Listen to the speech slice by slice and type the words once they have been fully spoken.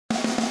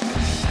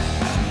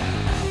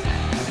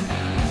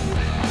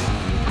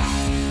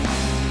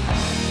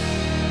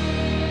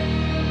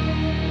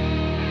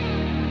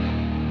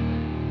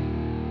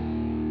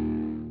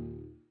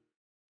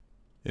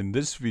In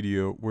this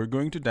video, we're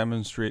going to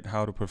demonstrate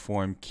how to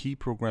perform key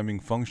programming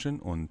function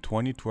on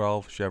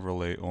 2012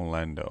 Chevrolet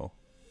Orlando.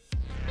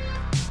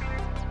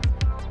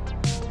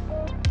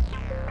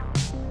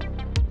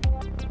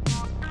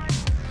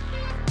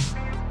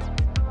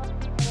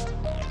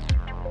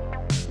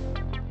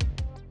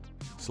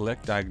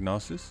 Select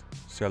Diagnosis,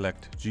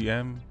 select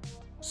GM,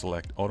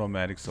 select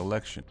Automatic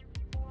Selection.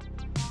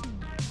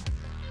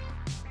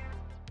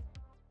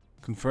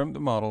 Confirm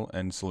the model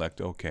and select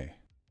OK.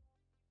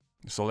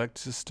 Select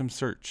System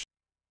Search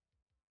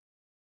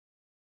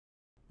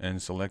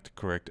and select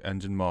correct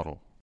engine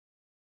model.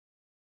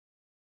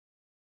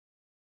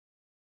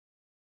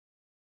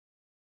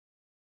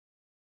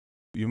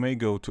 You may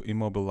go to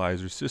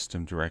Immobilizer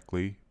system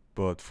directly,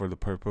 but for the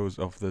purpose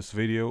of this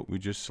video, we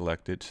just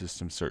selected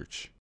System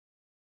Search.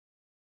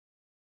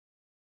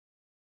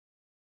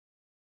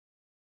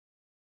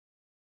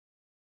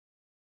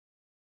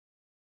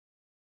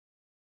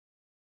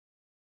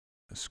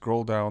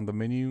 Scroll down the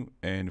menu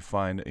and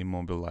find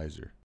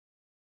Immobilizer.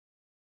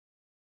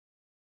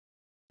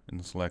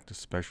 And select a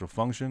special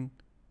function,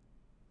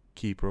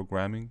 key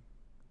programming.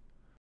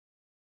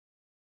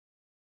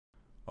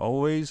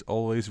 Always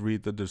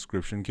read the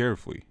description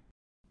carefully.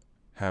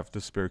 Have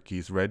the spare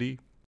keys ready,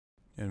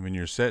 and when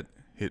you're set,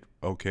 hit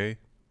OK.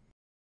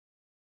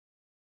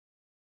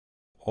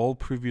 All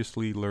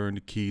previously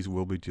learned keys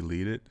will be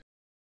deleted.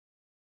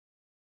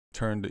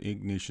 Turn the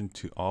ignition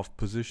to off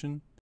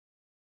position.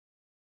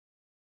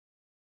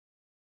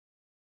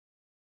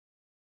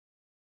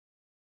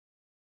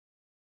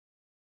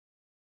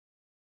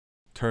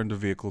 Turn the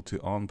vehicle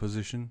to on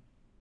position.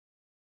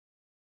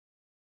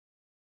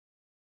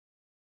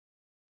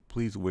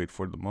 Please wait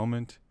for the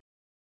moment.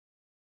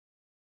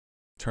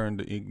 Turn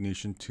the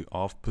ignition to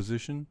off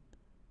position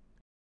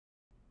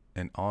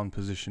and on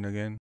position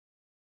again.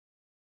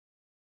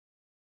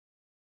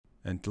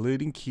 And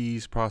deleting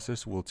keys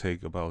process will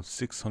take about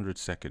 600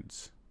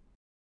 seconds.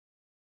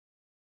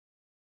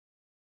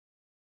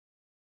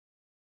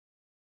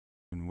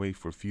 And wait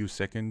for a few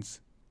seconds.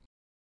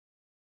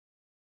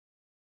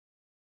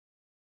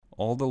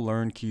 All the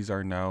learned keys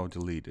are now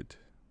deleted.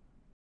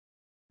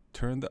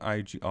 Turn the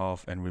IG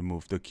off and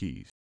remove the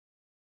keys.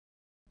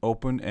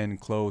 Open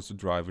and close the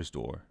driver's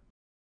door.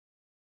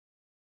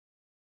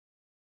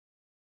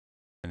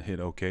 And hit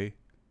OK.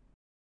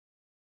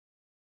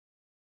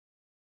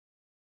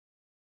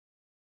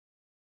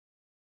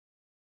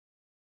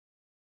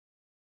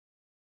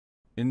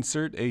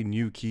 Insert a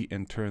new key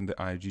and turn the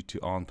IG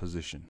to on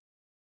position.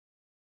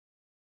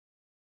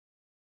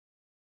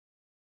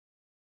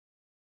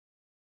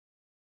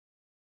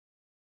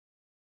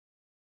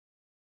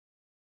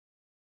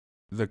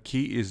 The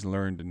key is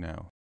learned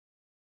now.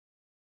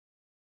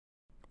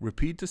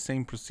 Repeat the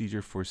same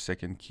procedure for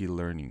second key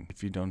learning.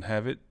 If you don't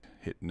have it,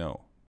 hit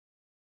no.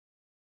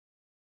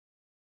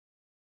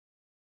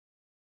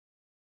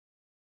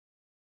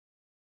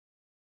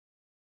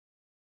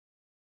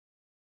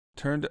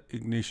 Turn the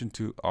ignition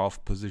to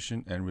off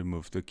position and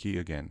remove the key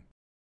again.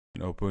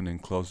 Open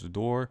and close the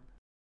door.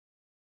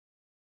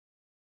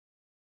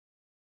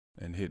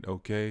 And hit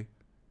OK.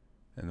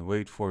 And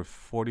wait for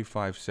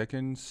 45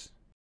 seconds.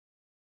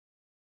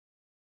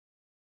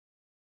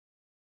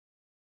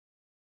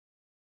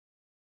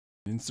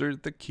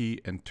 Insert the key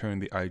and turn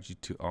the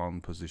IG to on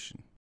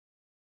position.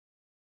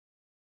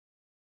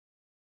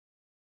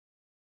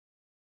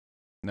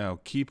 Now,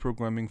 key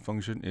programming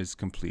function is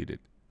completed.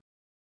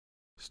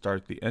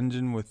 Start the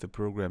engine with the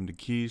programmed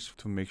keys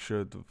to make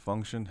sure the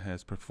function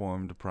has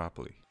performed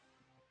properly.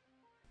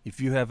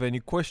 If you have any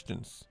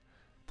questions,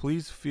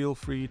 please feel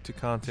free to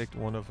contact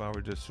one of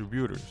our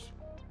distributors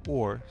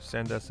or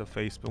send us a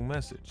Facebook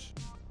message.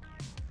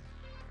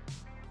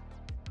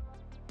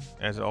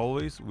 As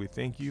always, we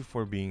thank you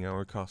for being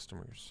our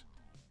customers.